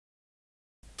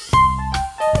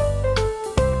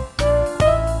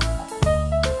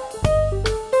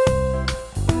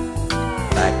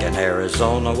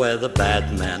Arizona where the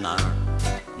bad men are.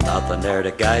 Nothing there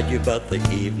to guide you but the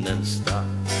evening star.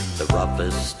 The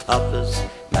roughest, toughest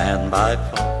man by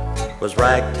far was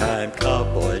Ragtime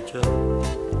Cowboy Joe.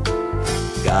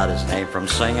 Got his name from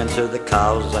singing to the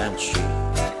cows and sheep.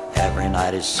 Every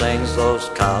night he sings those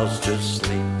cows to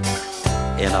sleep.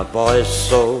 In a voice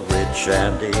so rich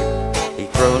and deep, he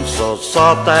croons so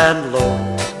soft and low.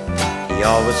 He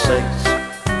always sings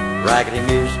raggedy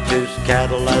music to his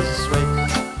cattle as he swings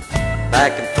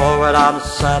back and forward on a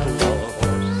saddle or a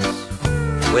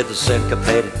horse, with a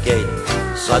syncopated gait,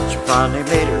 such a funny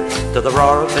meter to the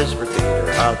roar of his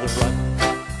repeater. How they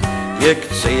run, you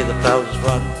can see the fellas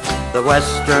run, the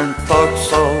western folks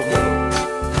so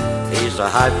low. He's a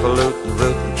highfalutin,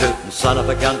 rootin', tootin' son of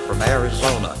a gun from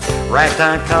Arizona.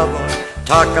 Ragtime cowboy,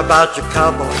 talk about your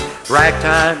cowboy,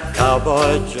 Ragtime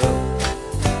Cowboy Joe.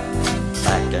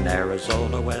 Back in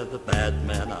Arizona where the bad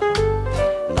men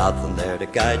are, nothing there to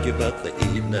guide you but the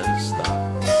evening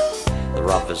star. The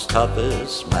roughest,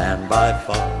 toughest man by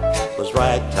far was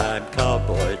Ragtime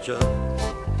Cowboy Joe.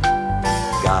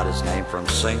 Got his name from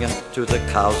singing to the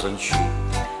cows and sheep.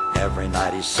 Every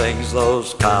night he sings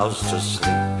those cows to sleep.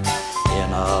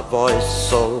 In a voice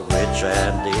so rich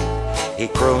and deep, he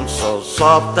croons so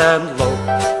soft and low.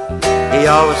 He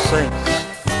always sings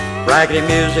raggedy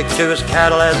music to his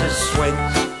cattle as he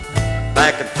swings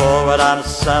back and forward on a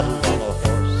saddle on a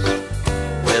horse,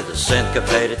 with a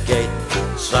syncopated gait,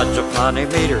 such a funny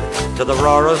meter to the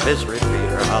roar of his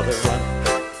repeater. How they run,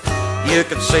 you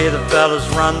can see the fellas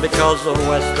run, because the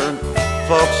western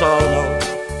folks all know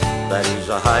that he's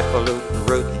a highfalutin,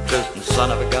 rootin', tootin'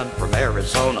 son of a gun from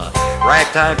Arizona.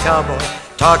 Ragtime cowboy,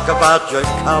 talk about your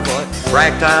cowboy,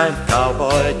 Ragtime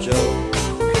Cowboy Joe.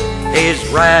 He's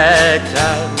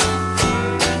Ragtime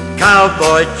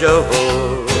Cowboy Joe.